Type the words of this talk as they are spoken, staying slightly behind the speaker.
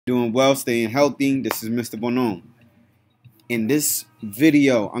Doing well, staying healthy. This is Mr. Bonhomme. In this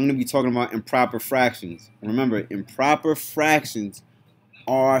video, I'm going to be talking about improper fractions. Remember, improper fractions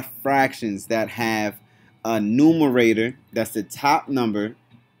are fractions that have a numerator, that's the top number,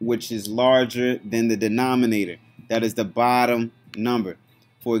 which is larger than the denominator, that is the bottom number.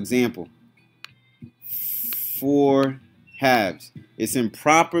 For example, 4 halves. It's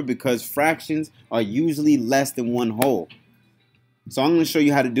improper because fractions are usually less than one whole. So I'm going to show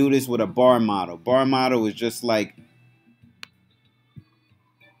you how to do this with a bar model. Bar model is just like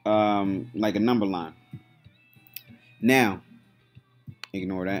a number line. Now,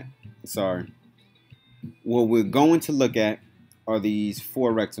 ignore that. Sorry. What we're going to look at are these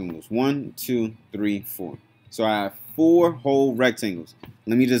 4 rectangles. 1, 2, 3, 4. So I have 4 whole rectangles.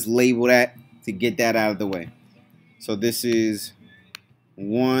 Let me just label that to get that out of the way. So this is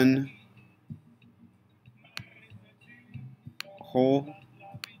 1 whole.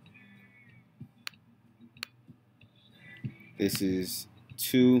 This is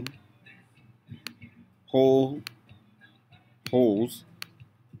 2 holes.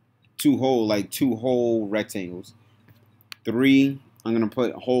 2 whole, like 2 whole rectangles. 3, I'm going to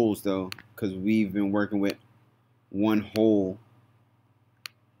put holes though, because we've been working with 1 whole.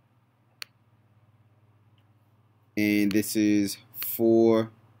 And this is 4,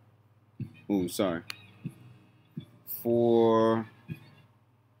 4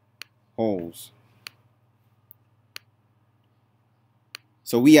 holes.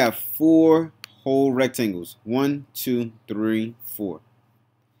 So we have 4 whole rectangles. 1, 2, 3, 4.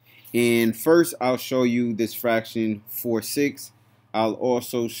 And first I'll show you this fraction 4/6. I'll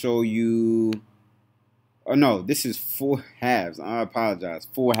also show you, oh no, this is 4 halves. I apologize.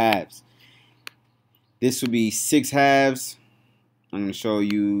 4 halves. This will be 6 halves. I'm going to show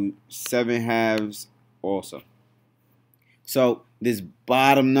you 7 halves also. So this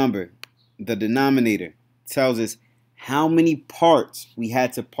bottom number, the denominator, tells us how many parts we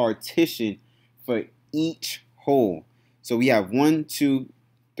had to partition for each whole. So we have 1, 2,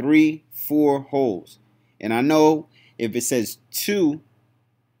 3, 4 holes. And I know if it says 2,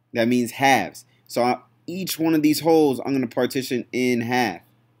 that means halves. So each one of these holes I'm going to partition in half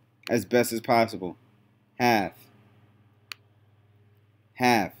as best as possible. Half,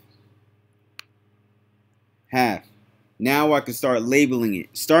 half, half. Now I can start labeling it,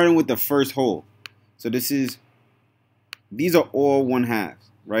 starting with the first hole. So these are all 1/2,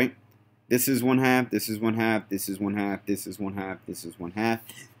 right? This is 1/2, this is 1/2, this is 1/2, this is 1/2, this is 1/2,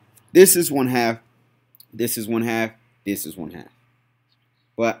 this is 1/2, this is 1/2, this is 1/2.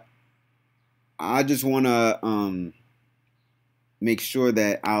 But I just want to make sure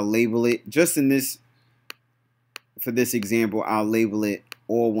that I'll label it just in this. For this example, I'll label it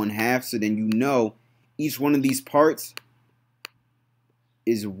all 1/2, so then you know each one of these parts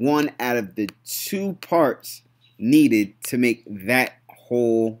is 1 out of the 2 parts needed to make that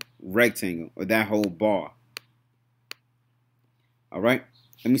whole rectangle or that whole bar. Alright,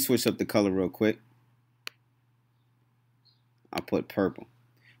 let me switch up the color real quick. I'll put purple.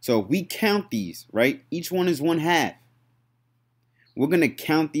 So we count these, right? Each one is 1/2. We're going to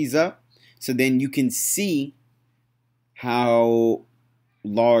count these up so then you can see how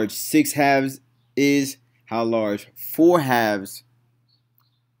large 6 halves is, how large 4 halves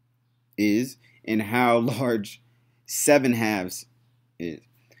is, and how large 7 halves is.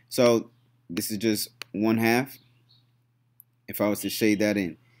 So this is just 1/2. If I was to shade that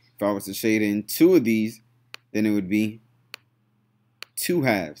in, if I was to shade in 2 of these, then it would be 2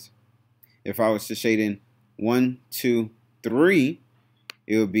 halves. If I was to shade in 1, 2, 3,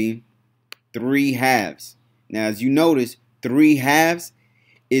 it would be 3 halves. Now, as you notice, 3 halves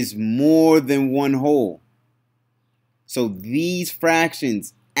is more than 1 whole. So these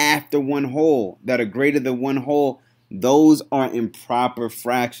fractions after 1 whole that are greater than 1 whole, those are improper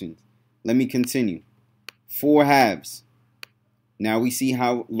fractions. Let me continue. 4 halves. Now we see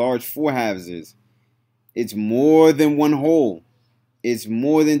how large 4 halves is. It's more than 1 whole. It's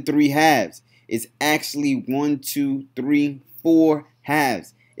more than 3 halves. It's actually 1, 2, 3, 4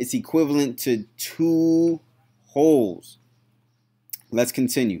 halves. It's equivalent to 2 wholes. Let's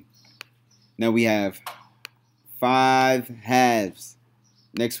continue. Now we have 5 halves.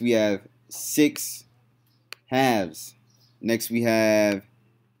 Next we have 6 halves. Next we have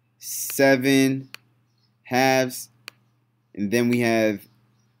 7 halves. And then we have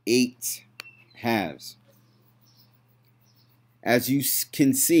 8 halves. As you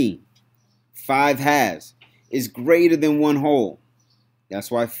can see, 5 halves is greater than 1 whole.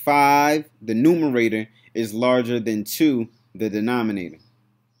 That's why 5, the numerator, is larger than 2, the denominator.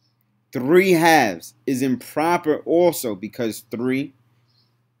 3 halves is improper also because 3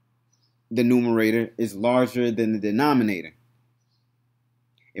 the numerator is larger than the denominator.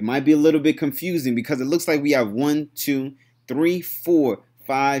 It might be a little bit confusing because it looks like we have 1, 2, 3, 4,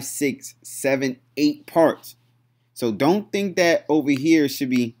 5, 6, 7, 8 parts. So don't think that over here should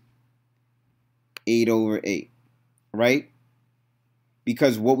be 8 over 8, right?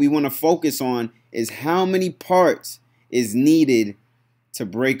 Because what we want to focus on is how many parts is needed to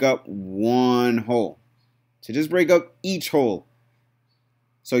break up one whole. To just break up each whole.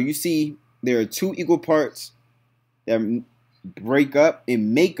 So you see there are 2 equal parts that break up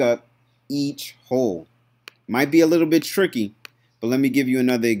and make up each whole. Might be a little bit tricky, but let me give you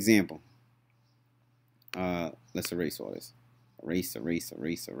another example. Let's erase all this.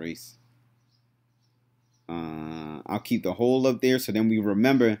 Erase. I'll keep the whole up there so then we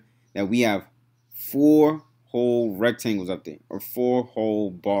remember that we have 4 whole rectangles up there, or 4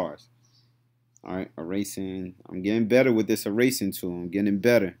 whole bars. All right, erasing. I'm getting better with this erasing tool. I'm getting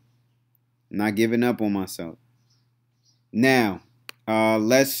better. I'm not giving up on myself. Now,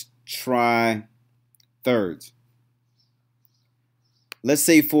 let's try thirds. Let's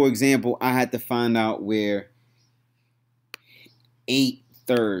say, for example, I had to find out where 8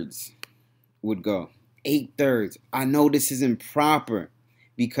 thirds would go. 8 thirds. I know this is improper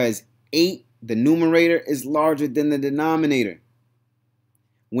because 8, the numerator, is larger than the denominator.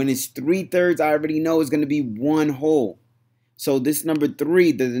 When it's 3 thirds, I already know it's going to be one whole. So this number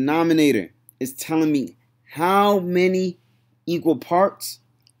 3, the denominator, is telling me how many equal parts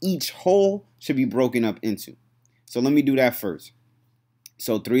each whole should be broken up into. So let me do that first.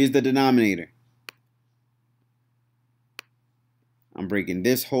 So 3 is the denominator. I'm breaking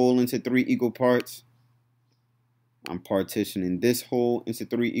this whole into 3 equal parts. I'm partitioning this whole into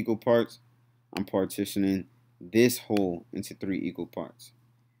 3 equal parts. I'm partitioning this whole into 3 equal parts.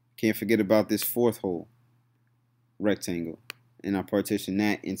 Can't forget about this 4th whole rectangle. And I partition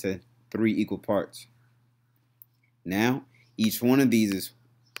that into 3 equal parts. Now, each one of these is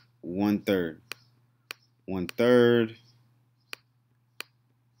 1/3. 1/3.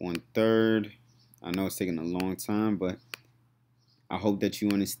 1/3. I know it's taking a long time, but I hope that you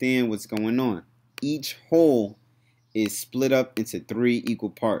understand what's going on. Each whole is split up into 3 equal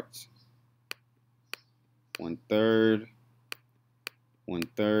parts. 1/3.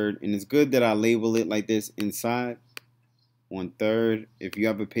 1/3. And it's good that I label it like this inside. 1/3. If you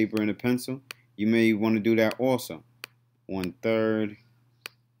have a paper and a pencil, you may want to do that also. 1/3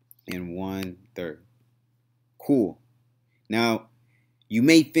 and 1/3. Cool. Now, you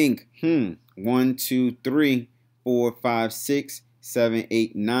may think, 1, 2, 3, 4, 5, 6, 7,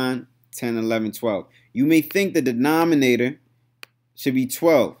 8, 9, 10, 11, 12. You may think the denominator should be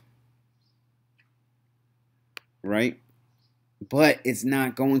 12, right? But it's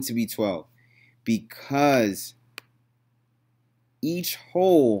not going to be 12 because each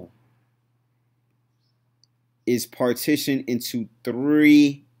whole is partitioned into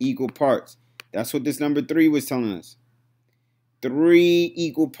 3 equal parts. That's what this number 3 was telling us. 3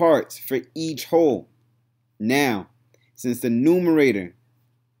 equal parts for each whole. Now, since the numerator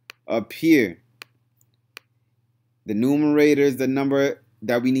up here, the numerator is the number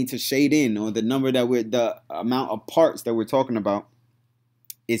that we need to shade in, or the number that the amount of parts that we're talking about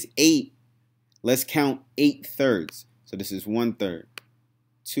is 8. Let's count 8 thirds. So this is 1/3,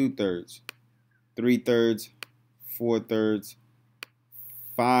 2 thirds, 3 thirds, 4 thirds,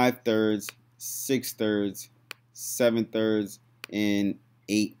 5 thirds, 6 thirds, 7 thirds, and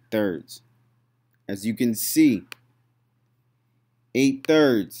 8 thirds. As you can see, 8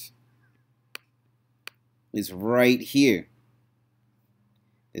 thirds is right here.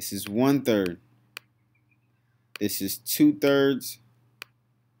 This is 1/3. This is 2 thirds.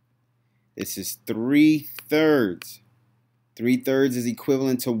 This is 3 thirds. 3 thirds is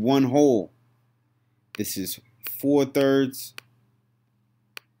equivalent to 1 whole. This is 4 thirds.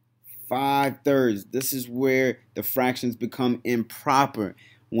 5 thirds. This is where the fractions become improper,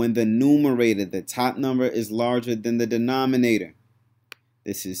 when the numerator, the top number, is larger than the denominator.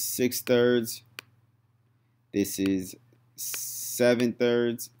 This is 6 thirds. This is 7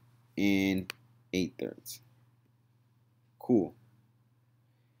 thirds and 8 thirds. Cool.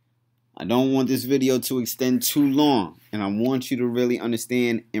 I don't want this video to extend too long, and I want you to really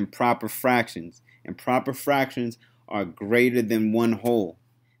understand improper fractions. Improper fractions are greater than 1 whole.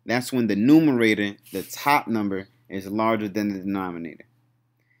 That's when the numerator, the top number, is larger than the denominator.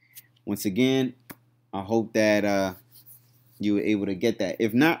 Once again, I hope that you were able to get that.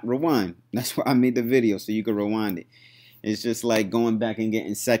 If not, rewind. That's why I made the video, so you can rewind it. It's just like going back and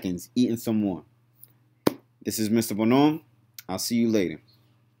getting seconds, eating some more. This is Mr. Bonom. I'll see you later.